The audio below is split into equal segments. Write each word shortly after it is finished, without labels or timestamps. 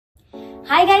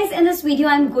Hi guys, in this video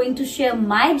I'm going to share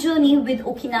my journey with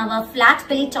Okinawa Flat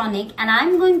Belly Tonic and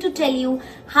I'm going to tell you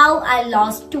how I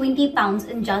lost 20 pounds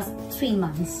in just 3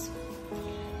 months.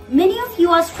 Many of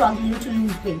you are struggling to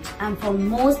lose weight and for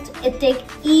most it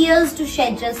takes years to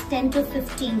shed just 10 to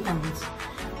 15 pounds.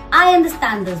 I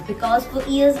understand this because for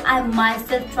years I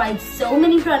myself tried so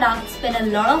many products, spent a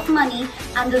lot of money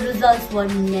and the results were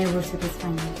never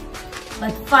satisfying.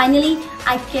 But finally,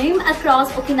 I came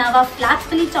across Okinawa Flat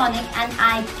Belly Tonic and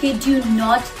I kid you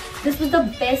not, this was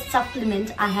the best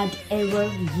supplement I had ever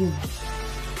used.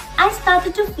 I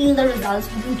started to feel the results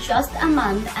within just a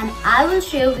month and I will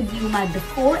share with you my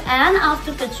before and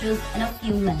after pictures in a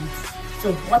few minutes.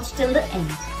 So watch till the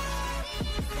end.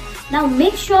 Now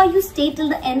make sure you stay till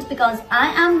the end because I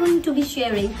am going to be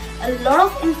sharing a lot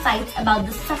of insights about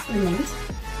the supplement.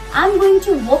 I'm going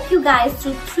to walk you guys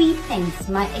through 3 things,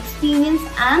 my experience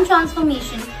and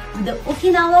transformation with the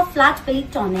Okinawa Flat Belly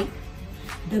Tonic,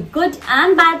 the good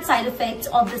and bad side effects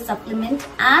of the supplement,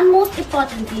 and most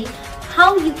importantly,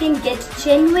 how you can get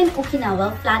genuine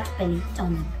Okinawa Flat Belly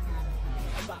Tonic.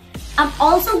 I'm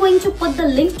also going to put the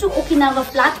link to Okinawa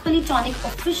Flat Belly Tonic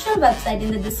official website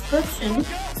in the description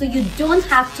so you don't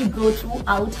have to go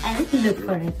throughout and look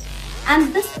for it.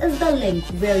 And this is the link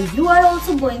where you are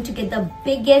also going to get the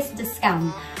biggest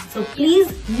discount. So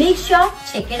please make sure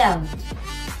check it out.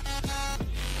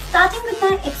 Starting with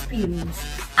my experience,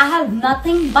 I have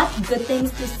nothing but good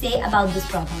things to say about this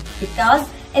product because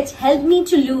it helped me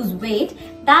to lose weight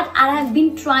that I have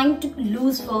been trying to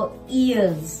lose for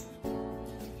years.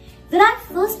 When I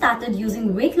first started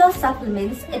using weight loss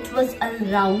supplements, it was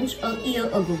around a year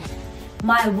ago.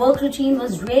 My work routine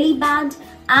was really bad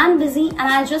and busy and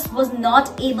I just was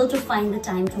not able to find the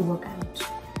time to work out.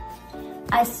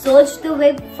 I searched the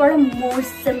web for a more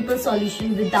simple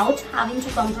solution without having to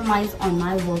compromise on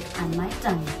my work and my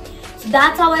time. So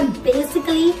that's how I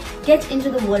basically get into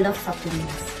the world of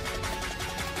supplements.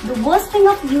 The worst thing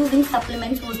of using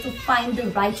supplements was to find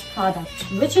the right product,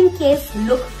 which in case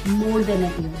look more than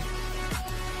a year.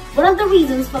 One of the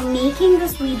reasons for making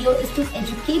this video is to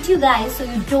educate you guys so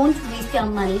you don't waste your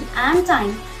money and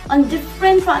time on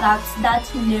different products that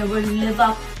never live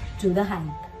up to the hype.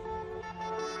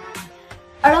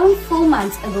 Around 4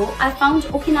 months ago, I found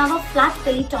Okinawa Flat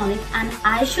Belly Tonic and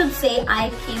I should say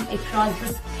I came across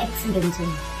this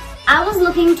accidentally. I was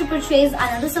looking to purchase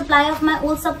another supply of my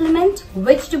old supplement,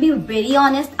 which to be very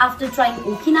honest, after trying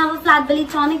Okinawa Flat Belly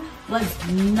Tonic was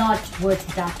not worth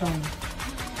it at all.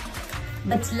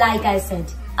 But like I said,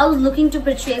 I was looking to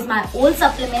purchase my old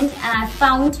supplement and I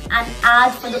found an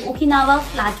ad for the Okinawa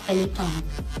Flat Belly Tonic.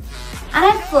 And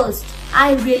at first,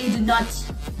 I really did not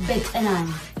bet an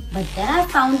eye. But then I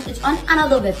found it on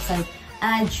another website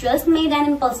and I just made an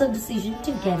impulsive decision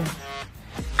to get it.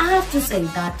 I have to say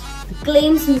that the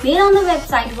claims made on the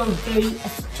website were very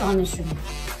astonishing.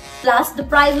 Plus, the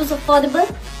price was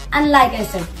affordable and like I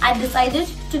said, I decided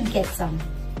to get some.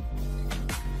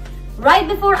 Right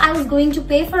before I was going to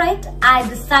pay for it, I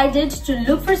decided to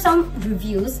look for some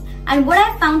reviews and what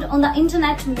I found on the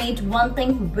internet made one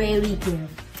thing very clear.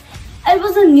 It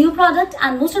was a new product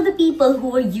and most of the people who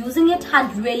were using it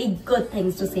had really good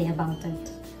things to say about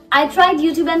it. I tried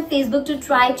YouTube and Facebook to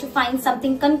try to find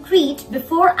something concrete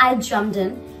before I jumped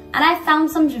in and I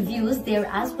found some reviews there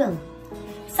as well.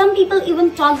 Some people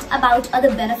even talked about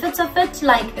other benefits of it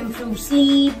like improved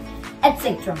sleep,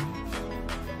 etc.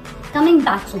 Coming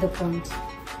back to the point,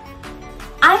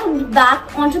 I went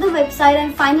back onto the website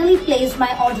and finally placed my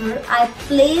order. I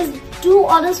placed 2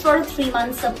 orders for a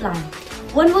 3-month supply.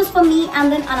 One was for me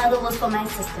and then another was for my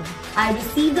sister. I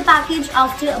received the package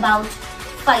after about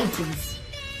 5 days.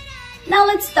 Now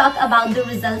let's talk about the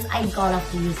results I got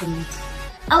after using it.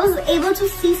 I was able to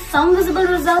see some visible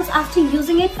results after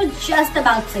using it for just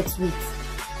about 6 weeks.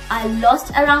 I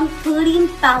lost around 13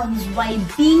 pounds while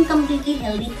being completely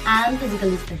healthy and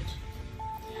physically fit.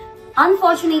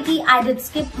 Unfortunately, I did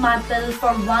skip my pill for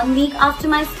 1 week after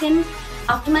my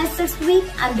 6th week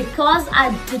and because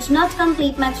I did not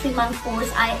complete my 3-month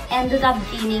course, I ended up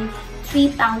gaining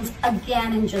 3 pounds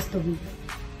again in just a week.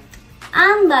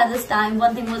 And by this time,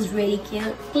 one thing was really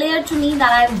clear to me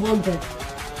that I worked it.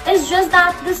 It's just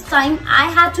that this time I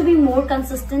had to be more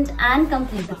consistent and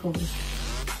complete the course.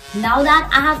 Now that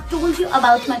I have told you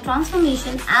about my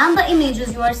transformation and the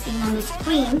images you are seeing on the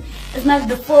screen is my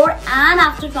before and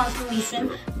after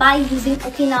transformation by using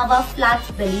Okinawa Flat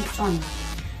Belly Tonic.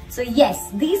 So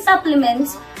yes, these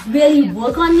supplements really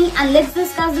work on me and let's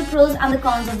discuss the pros and the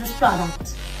cons of this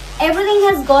product. Everything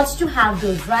has got to have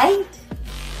those, right?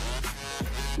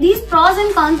 These pros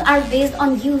and cons are based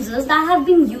on users that have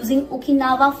been using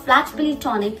Okinawa Flat Belly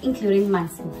Tonic, including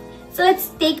myself. So let's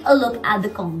take a look at the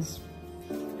cons.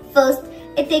 First,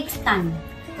 it takes time.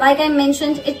 Like I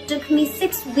mentioned, it took me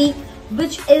 6 weeks,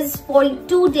 which is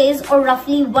 42 days or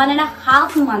roughly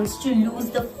 1.5 months to lose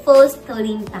the first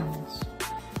 13 pounds.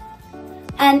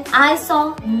 And I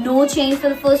saw no change for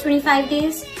the first 25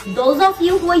 days. Those of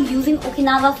you who are using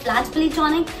Okinawa Flat Belly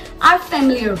Tonic are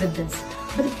familiar with this.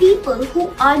 But the people who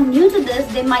are new to this,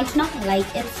 they might not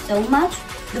like it so much,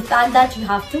 the fact that you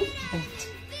have to wait.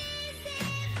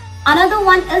 Another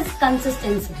one is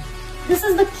consistency. This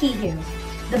is the key here.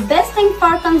 The best thing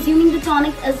for consuming the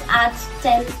tonic is at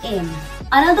 10 AM.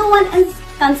 Another one is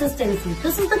consistency.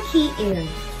 This is the key here.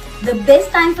 The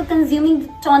best time for consuming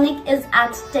the tonic is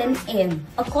at 10 AM.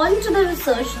 According to the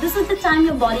research, this is the time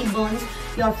your body burns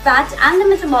your fat and the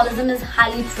metabolism is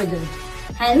highly triggered.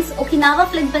 Hence, Okinawa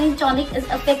Flat Belly Tonic is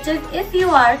effective if you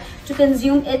are to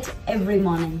consume it every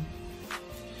morning.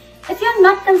 If you are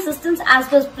not consistent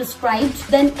as was prescribed,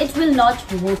 then it will not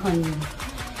work on you.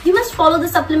 You must follow the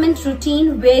supplement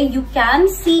routine where you can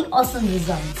see awesome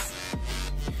results.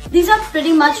 These are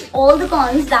pretty much all the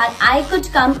cons that I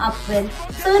could come up with.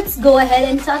 So let's go ahead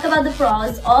and talk about the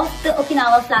pros of the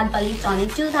Okinawa Flat Belly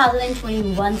Tonic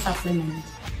 2021 supplement.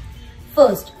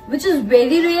 First, which is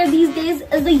very rare these days,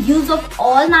 is the use of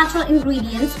all natural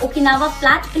ingredients. Okinawa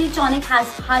Flat Belly Tonic has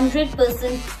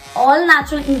 100% all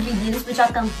natural ingredients which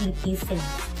are completely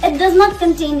safe. It does not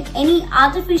contain any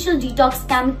artificial detox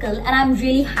chemical, and I'm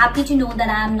really happy to know that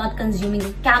I am not consuming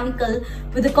a chemical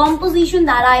with a composition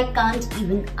that I can't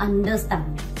even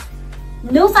understand.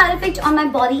 No side effect on my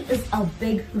body is a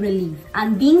big relief,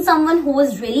 and being someone who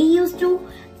was really used to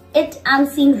it and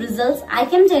seeing results, I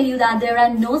can tell you that there are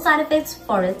no side effects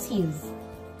for its use.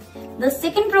 The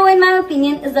second pro in my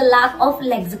opinion is the lack of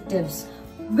laxatives,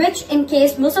 which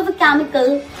encase most of the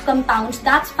chemical compounds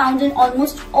that's found in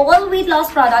almost all weight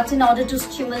loss products in order to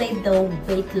stimulate the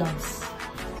weight loss.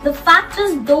 The fact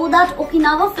is though that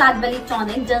Okinawa Flat Belly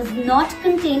Tonic does not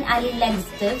contain any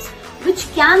laxatives, which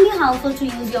can be harmful to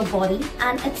use your body,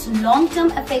 and its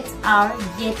long-term effects are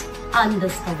yet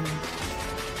undiscovered.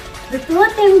 The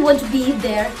third thing would be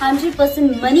their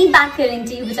 100% money back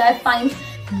guarantee, which I find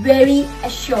very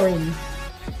assuring.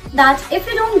 That if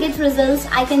you don't get results,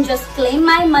 I can just claim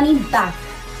my money back.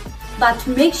 But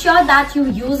make sure that you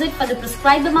use it for the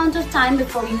prescribed amount of time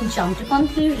before you jump to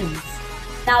conclusions.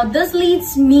 Now this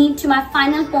leads me to my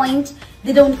final point.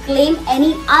 They don't claim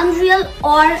any unreal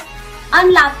or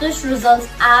unlavished results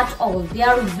at all. They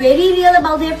are very real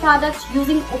about their products,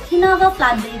 using Okinawa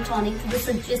Flat Belly Tonic to the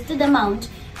suggested amount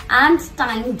and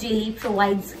time daily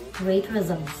provides great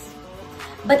results.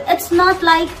 But it's not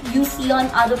like you see on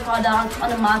other products on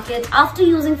the market after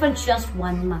using for just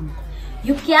 1 month.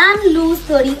 You can lose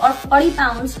 30 or 40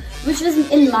 pounds, which is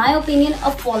in my opinion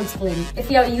a false claim if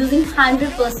you are using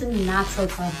 100% natural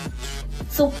products.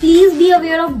 So please be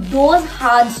aware of those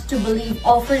hard to believe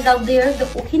offers out there. The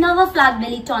Okinawa Flat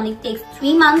Belly Tonic takes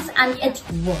 3 months and it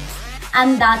works.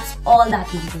 And that's all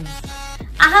that matters.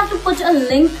 I have to put a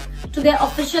link to their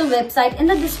official website in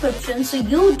the description so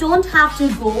you don't have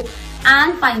to go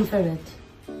and find for it.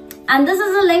 And this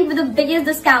is a link with the biggest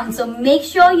discount, so make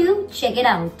sure you check it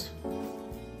out.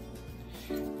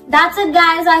 That's it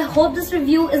guys, I hope this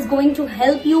review is going to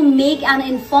help you make an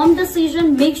informed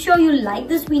decision. Make sure you like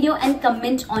this video and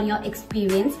comment on your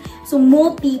experience so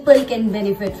more people can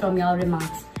benefit from your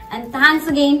remarks. And thanks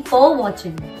again for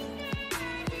watching.